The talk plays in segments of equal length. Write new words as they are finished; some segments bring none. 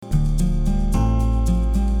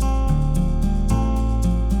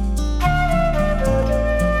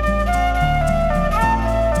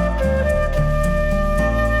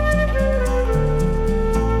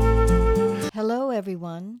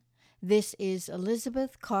This is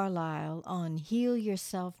Elizabeth Carlisle on Heal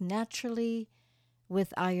Yourself Naturally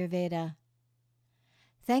with Ayurveda.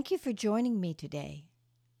 Thank you for joining me today.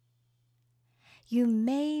 You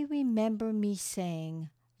may remember me saying,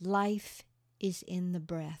 life is in the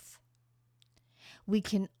breath. We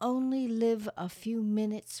can only live a few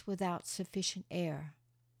minutes without sufficient air.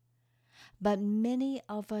 But many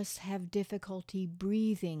of us have difficulty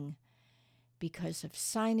breathing because of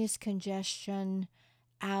sinus congestion,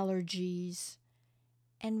 allergies,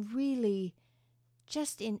 and really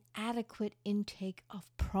just inadequate intake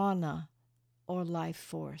of prana or life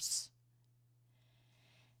force.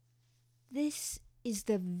 This is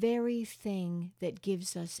the very thing that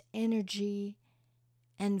gives us energy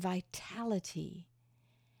and vitality,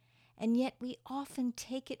 and yet we often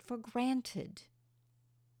take it for granted.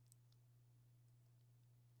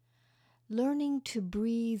 Learning to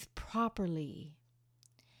breathe properly,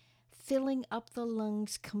 filling up the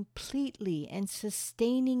lungs completely and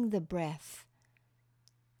sustaining the breath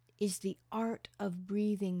is the art of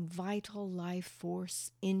breathing vital life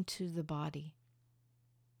force into the body.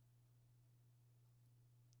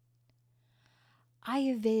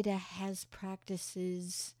 Ayurveda has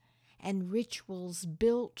practices and rituals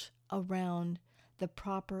built around the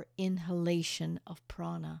proper inhalation of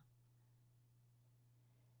prana.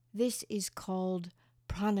 This is called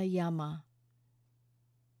pranayama.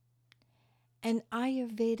 And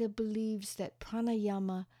Ayurveda believes that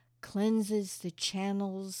pranayama cleanses the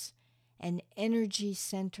channels and energy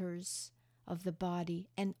centers of the body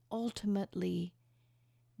and ultimately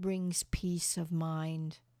brings peace of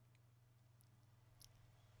mind.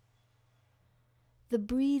 The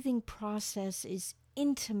breathing process is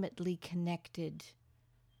intimately connected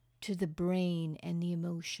to the brain and the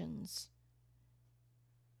emotions.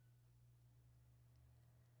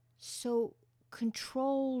 So,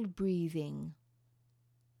 controlled breathing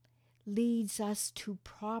leads us to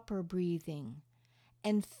proper breathing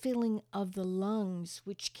and filling of the lungs,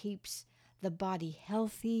 which keeps the body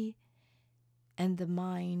healthy and the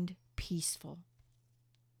mind peaceful.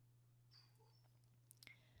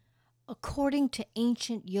 According to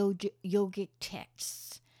ancient yogic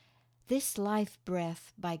texts, this life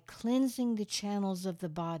breath, by cleansing the channels of the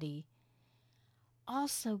body,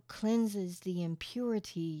 also cleanses the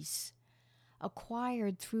impurities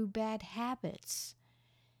acquired through bad habits,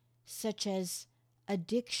 such as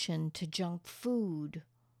addiction to junk food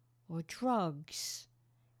or drugs,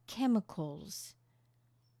 chemicals,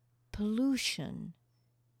 pollution,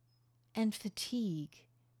 and fatigue.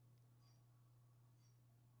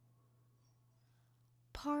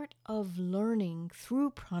 Part of learning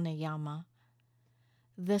through pranayama,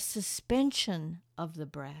 the suspension of the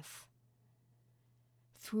breath,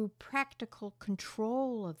 through practical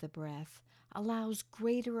control of the breath, allows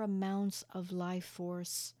greater amounts of life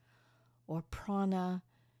force or prana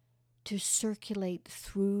to circulate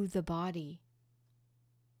through the body.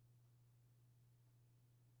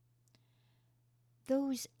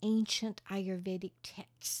 Those ancient Ayurvedic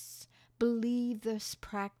texts believe this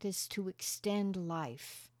practice to extend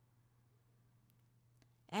life.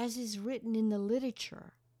 As is written in the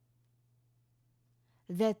literature,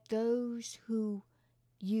 that those who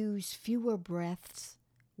use fewer breaths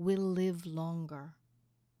will live longer.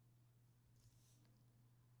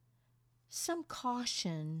 Some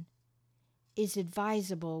caution is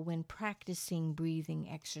advisable when practicing breathing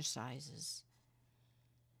exercises.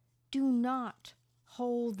 Do not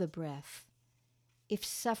hold the breath if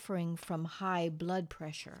suffering from high blood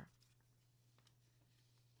pressure.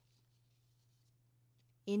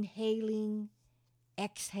 Inhaling,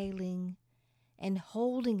 exhaling, and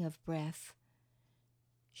holding of breath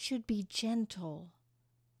should be gentle,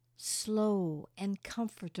 slow, and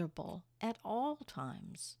comfortable at all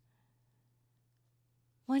times.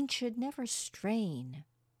 One should never strain.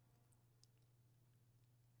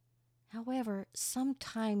 However,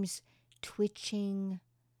 sometimes twitching,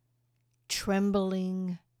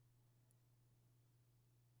 trembling,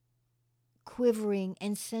 quivering,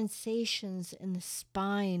 and sensations in the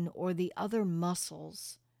spine or the other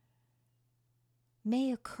muscles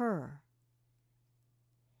may occur.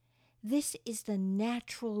 This is the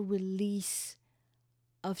natural release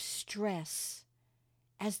of stress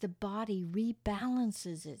as the body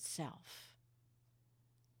rebalances itself.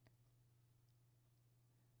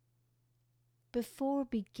 Before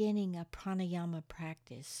beginning a pranayama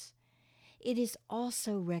practice, it is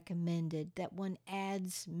also recommended that one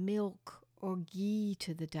adds milk or ghee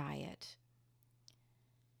to the diet.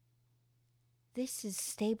 This is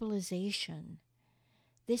stabilization.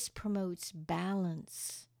 This promotes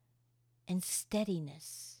balance and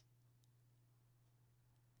steadiness.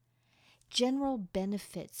 General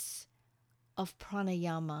benefits of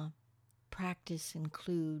pranayama practice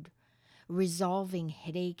include resolving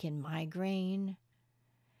headache and migraine,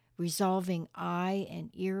 resolving eye and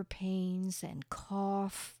ear pains and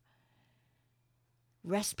cough,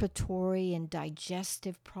 respiratory and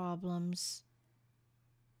digestive problems,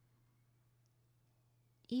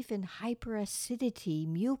 even hyperacidity,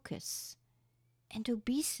 mucus, and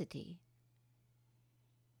obesity.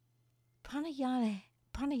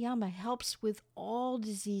 Pranayama helps with all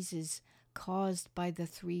diseases caused by the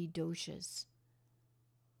three doshas.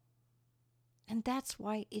 And that's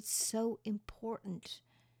why it's so important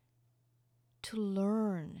to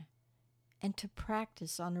learn and to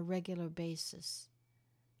practice on a regular basis.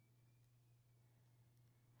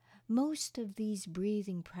 Most of these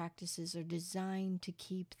breathing practices are designed to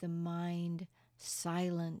keep the mind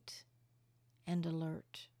silent and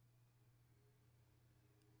alert.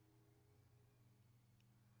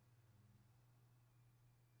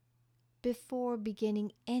 Before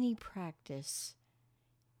beginning any practice,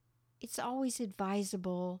 it's always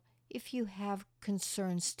advisable, if you have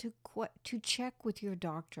concerns, to check with your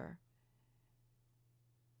doctor.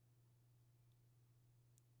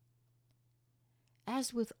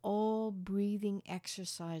 As with all breathing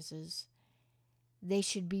exercises, they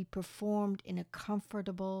should be performed in a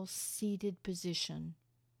comfortable, seated position.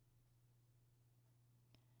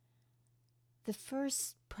 The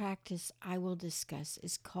first practice I will discuss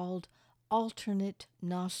is called alternate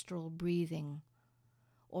nostril breathing,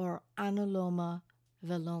 or Anuloma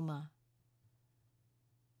Viloma.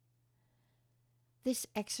 This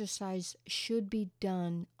exercise should be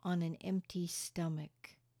done on an empty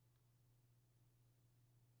stomach.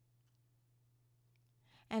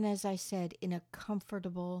 And as I said, in a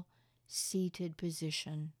comfortable, seated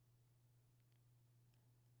position.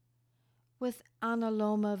 With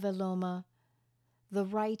Anuloma Viloma, the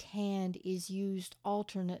right hand is used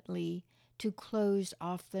alternately to close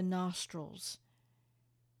off the nostrils.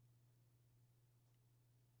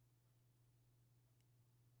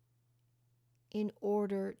 In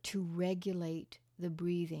order to regulate the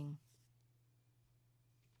breathing.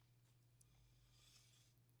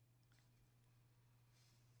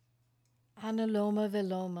 Anuloma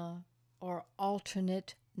Viloma, or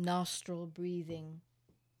alternate nostril breathing.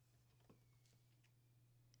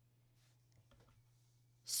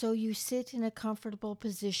 So you sit in a comfortable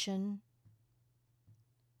position.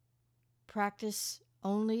 Practice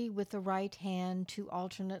only with the right hand to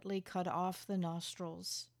alternately cut off the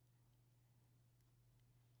nostrils.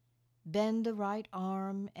 Bend the right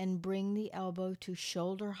arm and bring the elbow to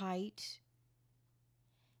shoulder height.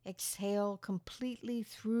 Exhale completely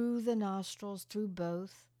through the nostrils, through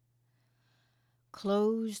both.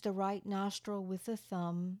 Close the right nostril with the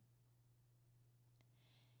thumb.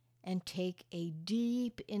 And take a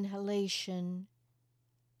deep inhalation,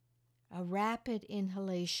 a rapid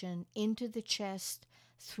inhalation into the chest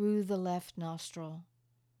through the left nostril.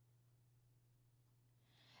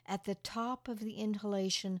 At the top of the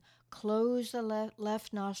inhalation, close the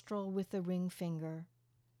left nostril with the ring finger.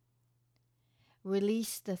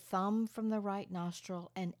 Release the thumb from the right nostril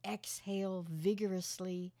and exhale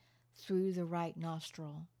vigorously through the right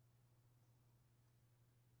nostril.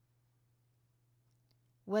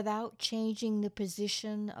 Without changing the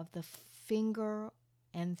position of the finger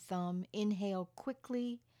and thumb, inhale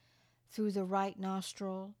quickly through the right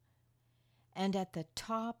nostril, and at the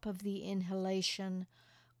top of the inhalation,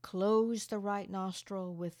 close the right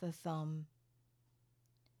nostril with the thumb.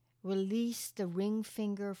 Release the ring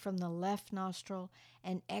finger from the left nostril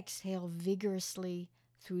and exhale vigorously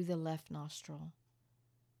through the left nostril.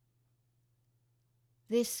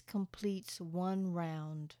 This completes one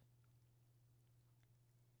round.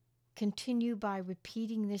 Continue by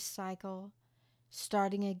repeating this cycle,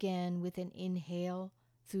 starting again with an inhale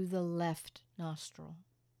through the left nostril.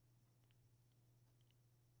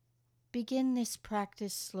 Begin this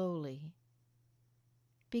practice slowly.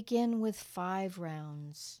 Begin with 5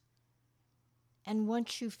 rounds, and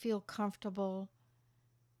once you feel comfortable,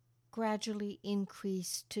 gradually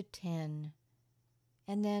increase to 10,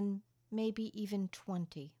 and then maybe even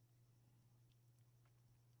 20.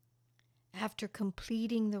 After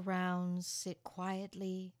completing the rounds, sit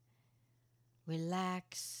quietly,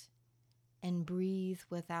 relax, and breathe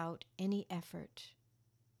without any effort.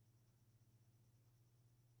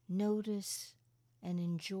 Notice and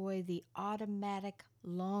enjoy the automatic,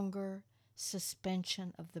 longer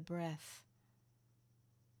suspension of the breath.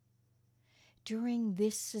 During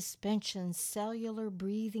this suspension, cellular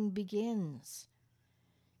breathing begins.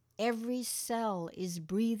 Every cell is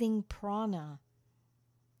breathing prana.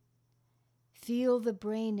 Feel the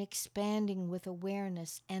brain expanding with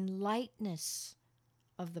awareness and lightness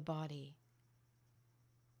of the body.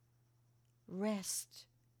 rest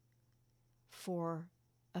for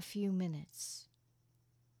a few minutes.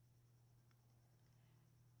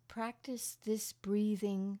 Practice this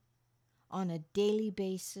breathing on a daily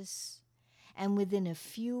basis, and within a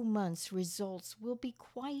few months, results will be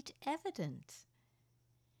quite evident.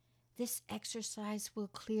 This exercise will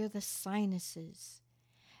clear the sinuses,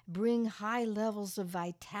 bring high levels of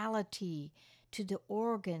vitality to the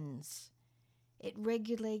organs. It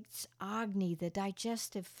regulates Agni, the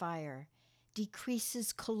digestive fire,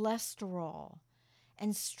 decreases cholesterol,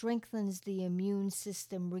 and strengthens the immune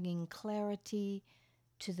system, bringing clarity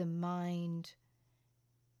to the mind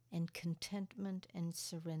and contentment and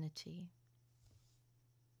serenity.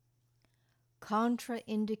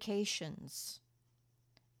 Contraindications.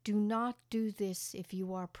 Do not do this if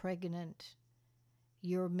you are pregnant,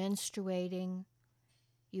 you're menstruating,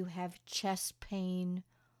 you have chest pain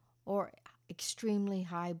or extremely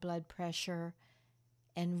high blood pressure,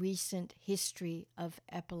 and recent history of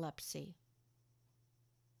epilepsy.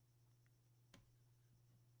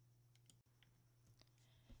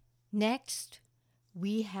 Next,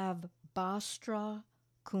 we have Bastra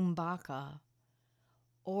Kumbhaka,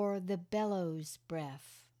 or the bellows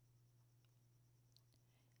breath,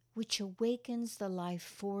 which awakens the life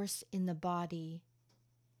force in the body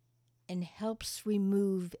and helps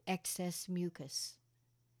remove excess mucus.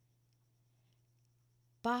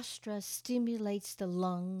 Bastra stimulates the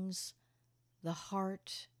lungs, the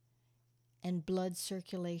heart, and blood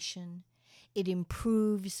circulation. It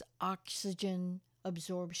improves oxygen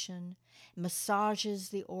absorption, massages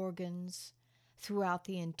the organs throughout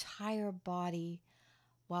the entire body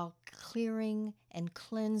while clearing and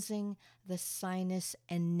cleansing the sinus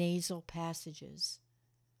and nasal passages.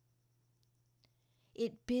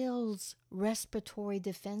 It builds respiratory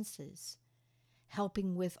defenses,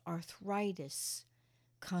 helping with arthritis,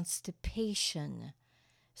 constipation,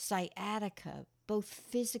 sciatica, both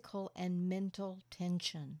physical and mental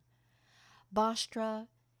tension. Bastra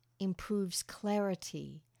improves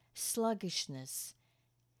clarity, sluggishness,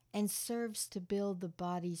 and serves to build the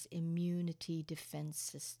body's immunity defense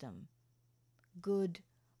system. Good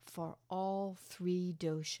for all three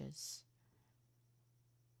doshas.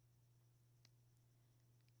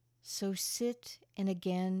 So sit and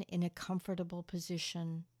again in a comfortable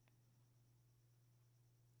position.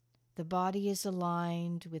 The body is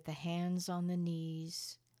aligned with the hands on the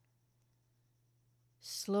knees.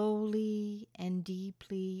 Slowly and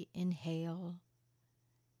deeply inhale.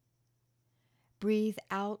 Breathe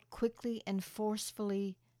out quickly and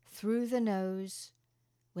forcefully through the nose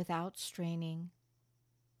without straining.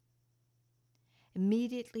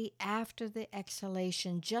 Immediately after the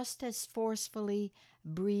exhalation, just as forcefully,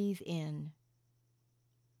 breathe in.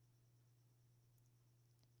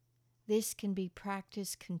 This can be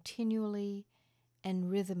practiced continually and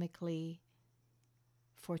rhythmically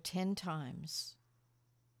for 10 times.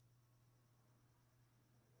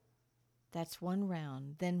 That's one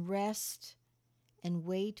round. Then rest and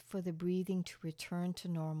wait for the breathing to return to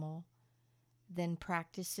normal. Then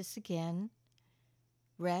practice this again.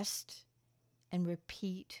 Rest and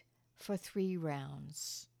repeat for 3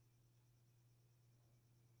 rounds.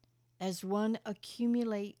 As one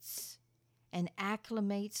accumulates and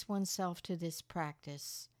acclimates oneself to this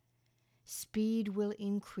practice, speed will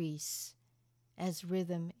increase as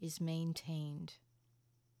rhythm is maintained.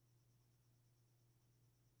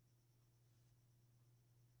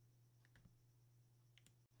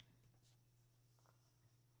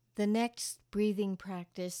 The next breathing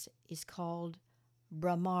practice is called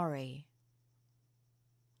Bhramari.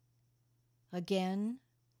 Again,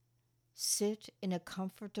 sit in a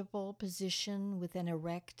comfortable position with an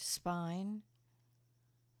erect spine.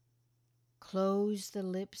 Close the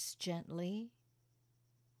lips gently,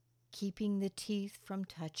 keeping the teeth from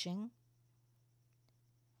touching,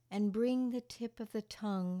 and bring the tip of the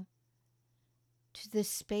tongue to the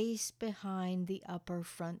space behind the upper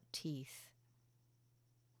front teeth.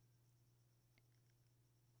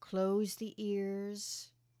 Close the ears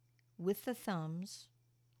with the thumbs.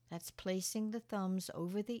 That's placing the thumbs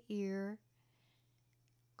over the ear.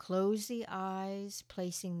 Close the eyes,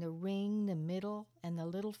 placing the ring, the middle, and the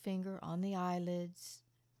little finger on the eyelids.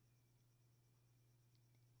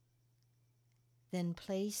 Then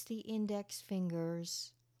place the index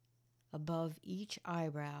fingers above each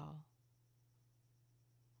eyebrow.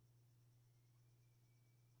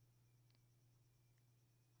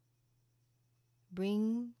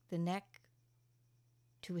 Bring the neck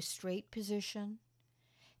to a straight position.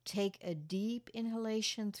 Take a deep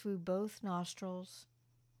inhalation through both nostrils,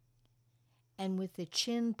 and with the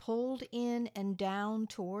chin pulled in and down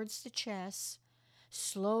towards the chest,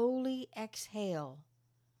 slowly exhale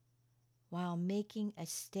while making a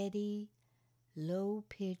steady,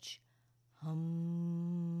 low-pitch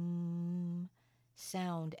hum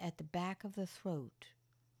sound at the back of the throat,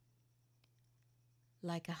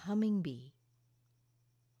 like a humming bee.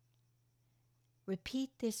 Repeat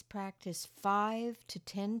this practice 5 to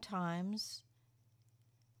 10 times,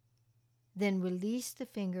 then release the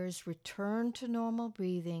fingers, return to normal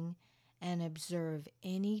breathing, and observe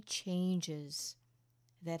any changes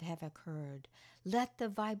that have occurred. Let the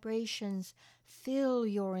vibrations fill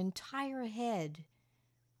your entire head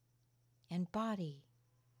and body,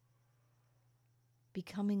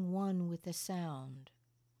 becoming one with the sound.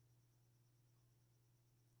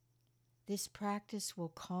 This practice will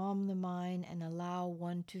calm the mind and allow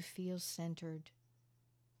one to feel centered.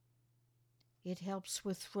 It helps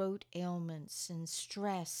with throat ailments and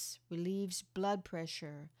stress, relieves blood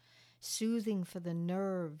pressure, soothing for the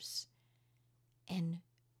nerves, and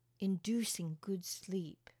inducing good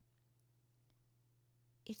sleep.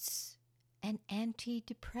 It's an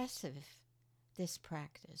antidepressive, this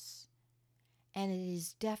practice, and it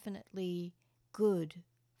is definitely good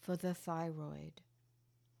for the thyroid.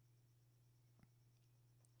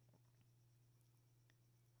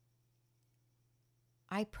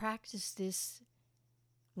 I practiced this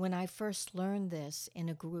when I first learned this in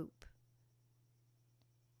a group,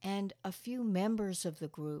 and a few members of the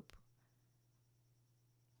group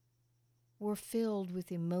were filled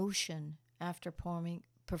with emotion after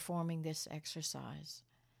performing this exercise.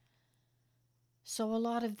 So a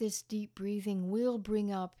lot of this deep breathing will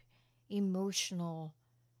bring up emotional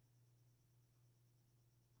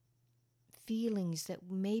feelings that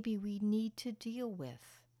maybe we need to deal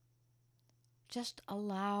with. Just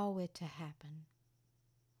allow it to happen.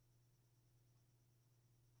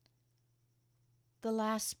 The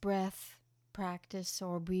last breath practice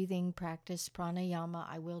or breathing practice, pranayama,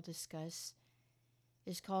 I will discuss,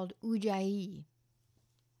 is called Ujjayi.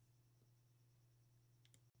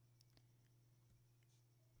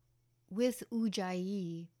 With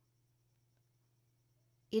Ujjayi,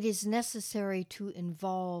 it is necessary to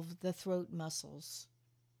involve the throat muscles.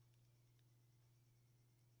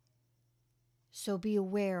 So be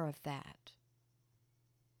aware of that.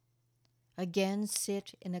 Again,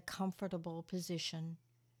 sit in a comfortable position.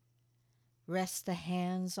 Rest the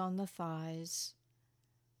hands on the thighs.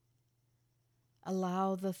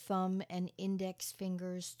 Allow the thumb and index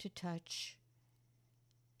fingers to touch.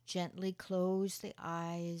 Gently close the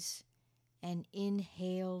eyes and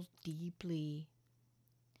inhale deeply,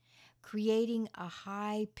 creating a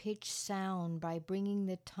high-pitched sound by bringing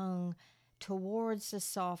the tongue towards the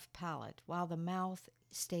soft palate while the mouth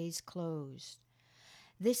stays closed.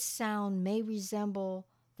 This sound may resemble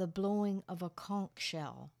the blowing of a conch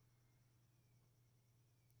shell.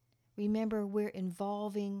 Remember, we're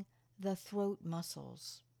involving the throat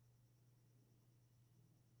muscles.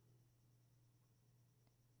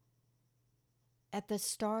 At the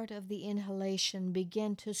start of the inhalation,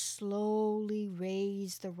 begin to slowly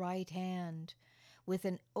raise the right hand with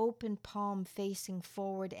an open palm facing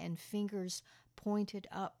forward and fingers pointed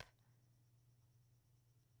up.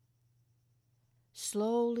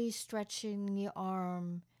 Slowly stretching the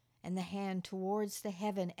arm and the hand towards the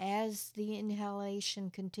heaven as the inhalation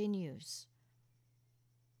continues.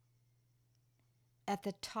 At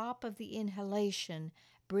the top of the inhalation,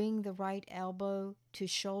 bring the right elbow to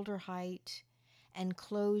shoulder height and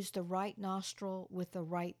close the right nostril with the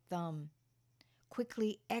right thumb.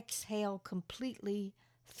 Quickly exhale completely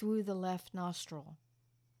through the left nostril.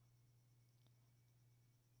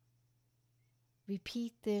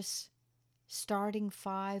 Repeat this, starting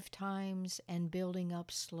 5 times and building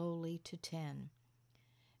up slowly to 10,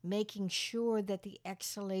 making sure that the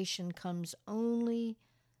exhalation comes only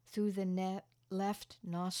through the left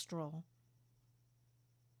nostril.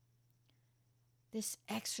 This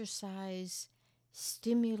exercise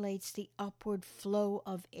stimulates the upward flow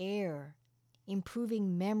of air,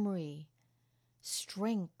 improving memory,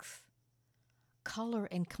 strength, color,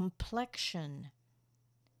 and complexion.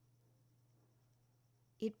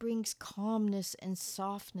 It brings calmness and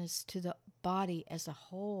softness to the body as a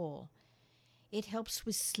whole. It helps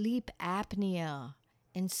with sleep apnea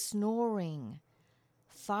and snoring,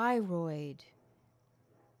 thyroid,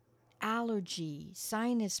 allergy,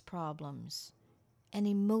 sinus problems, and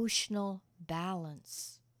emotional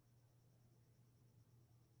balance.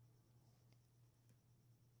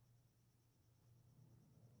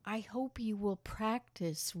 I hope you will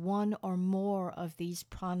practice one or more of these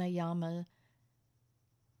pranayama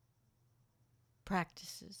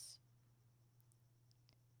practices.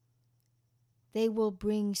 They will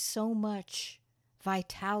bring so much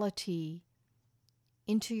vitality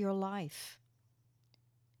into your life.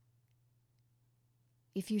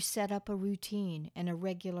 if you set up a routine and a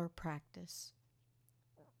regular practice.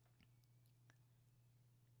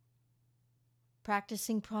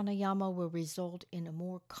 Practicing pranayama will result in a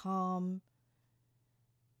more calm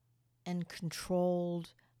and controlled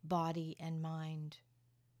body and mind.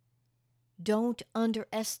 Don't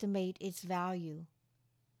underestimate its value,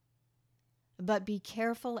 but be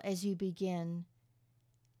careful as you begin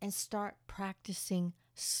and start practicing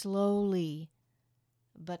slowly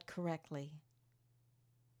but correctly.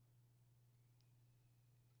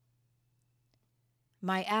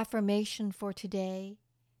 My affirmation for today: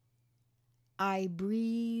 I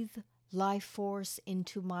breathe life force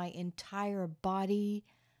into my entire body,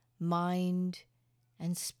 mind,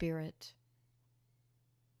 and spirit.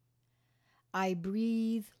 I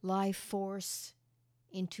breathe life force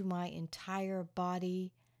into my entire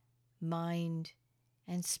body, mind,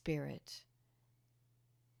 and spirit.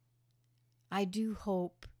 I do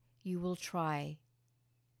hope you will try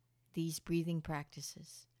these breathing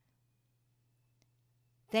practices.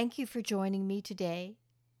 Thank you for joining me today.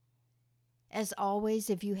 As always,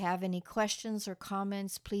 if you have any questions or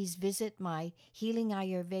comments, please visit my Healing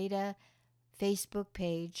Ayurveda Facebook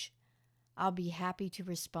page. I'll be happy to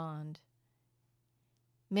respond.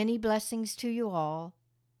 Many blessings to you all,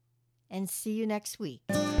 and see you next week.